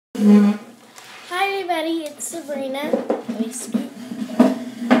everybody, it's Sabrina. Let me scoot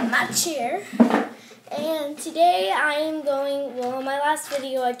my chair. And today I am going, well, in my last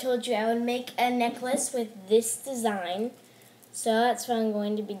video I told you I would make a necklace with this design. So that's what I'm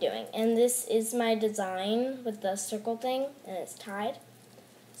going to be doing. And this is my design with the circle thing, and it's tied.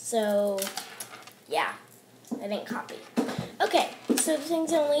 So, yeah, I didn't copy. Okay, so the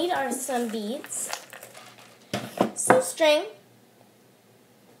things you'll need are some beads, some string,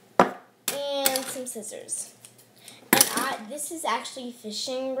 and some scissors. And this is actually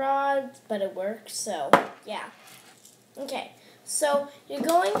fishing rods, but it works, so yeah. Okay, so you're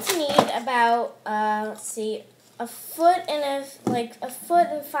going to need about, let's see, a foot and a foot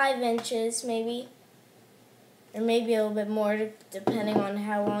and 5 inches maybe, or maybe a little bit more depending on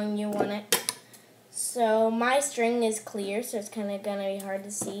how long you want it. So my string is clear, so it's kind of gonna be hard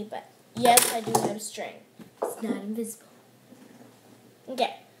to see, but yes, I do have string. It's not invisible.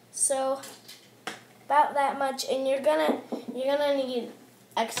 Okay, so about that much, and you're gonna need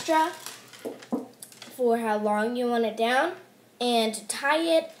extra for how long you want it down, and to tie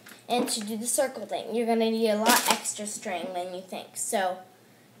it and to do the circle thing, you're gonna need a lot extra string than you think. So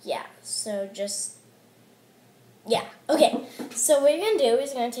yeah, okay, so what you're going to do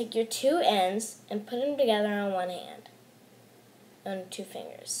is you're going to take your two ends and put them together on one hand, on 2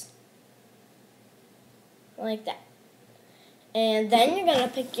 fingers, like that. And then you're going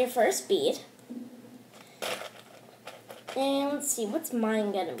to pick your first bead, and let's see, what's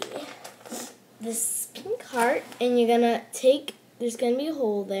mine going to be? This pink heart, and you're going to take, there's going to be a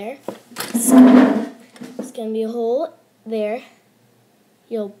hole there, there's going to be a hole there,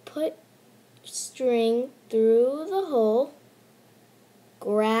 you'll put string through the hole,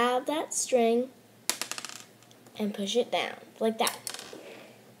 grab that string, and push it down, like that.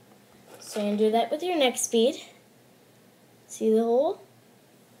 So you're going to do that with your next bead. See the hole?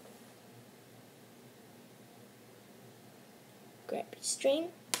 Grab your string,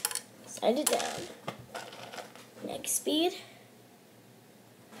 slide it down. Next bead.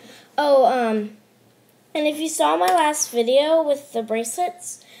 Oh, and if you saw my last video with the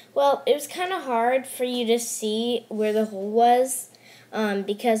bracelets, well, it was kind of hard for you to see where the hole was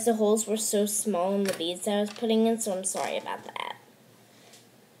because the holes were so small in the beads that I was putting in, so I'm sorry about that.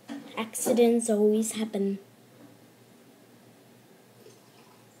 Accidents always happen.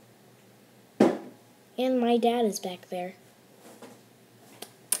 And my dad is back there,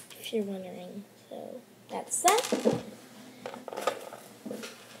 if you're wondering. So that's that.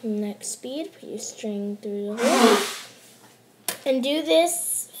 Next bead, put your string through the hole. And do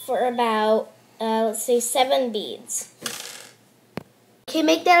this for about, let's say 7 beads. Okay,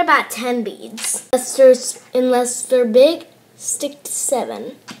 make that about 10 beads. Unless they're big, stick to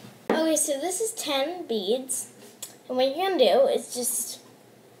 7. Okay, so this is 10 beads. And what you're going to do is just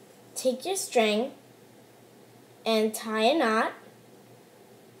take your string and tie a knot.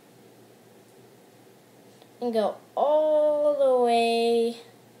 And go all the way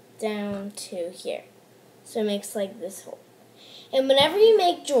down to here. So it makes like this hole. And whenever you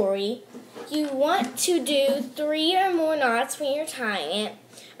make jewelry, you want to do 3 or more knots when you're tying it,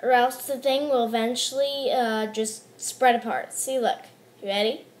 or else the thing will eventually just spread apart. See, look. You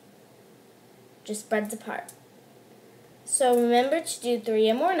ready? Just spreads apart. So remember to do 3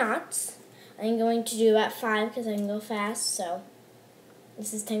 or more knots. I'm going to do about 5 because I can go fast. So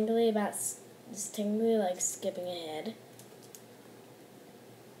this is technically like skipping ahead.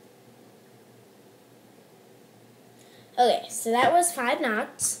 Okay, so that was 5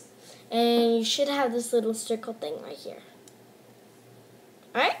 knots, and you should have this little circle thing right here.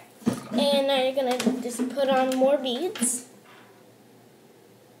 Alright, and now you're going to just put on more beads.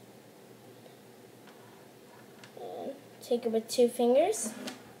 And take it with 2 fingers,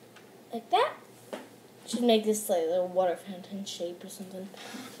 like that. Should make this like a little water fountain shape or something.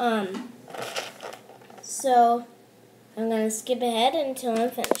 So I'm going to skip ahead until I'm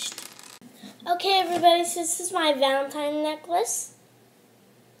finished. Okay, everybody, so this is my Valentine necklace.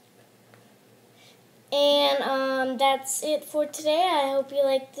 And that's it for today. I hope you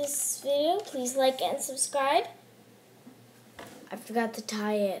liked this video. Please like and subscribe. I forgot to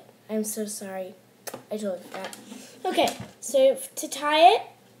tie it. I'm so sorry. I totally forgot. Okay, so to tie it,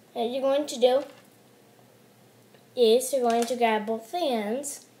 what you're going to do is you're going to grab both the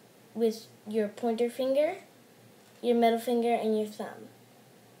ends with your pointer finger, your middle finger, and your thumb.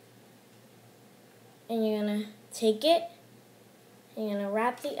 And you're going to take it, and you're going to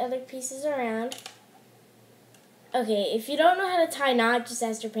wrap the other pieces around. Okay, if you don't know how to tie a knot, just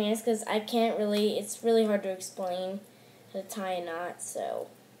ask your parents, because I can't really, it's really hard to explain how to tie a knot, so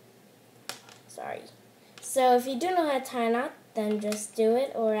sorry. So if you do know how to tie a knot, then just do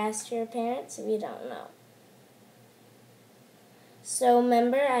it, or ask your parents if you don't know. So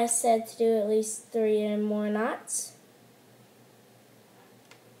remember, I said to do at least 3 or more knots.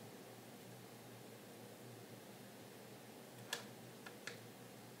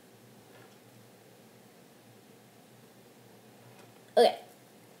 Okay,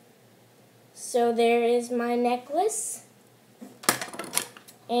 so there is my necklace,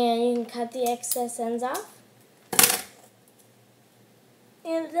 and you can cut the excess ends off.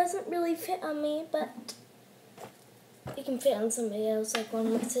 And it doesn't really fit on me, but it can fit on somebody else, like one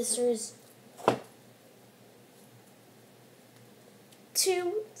of my sisters.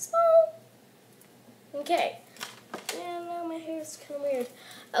 Too small. Okay, and now my hair is kind of weird.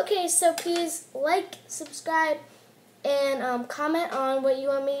 Okay, so please like, subscribe, and comment on what you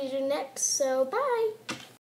want me to do next. So, bye!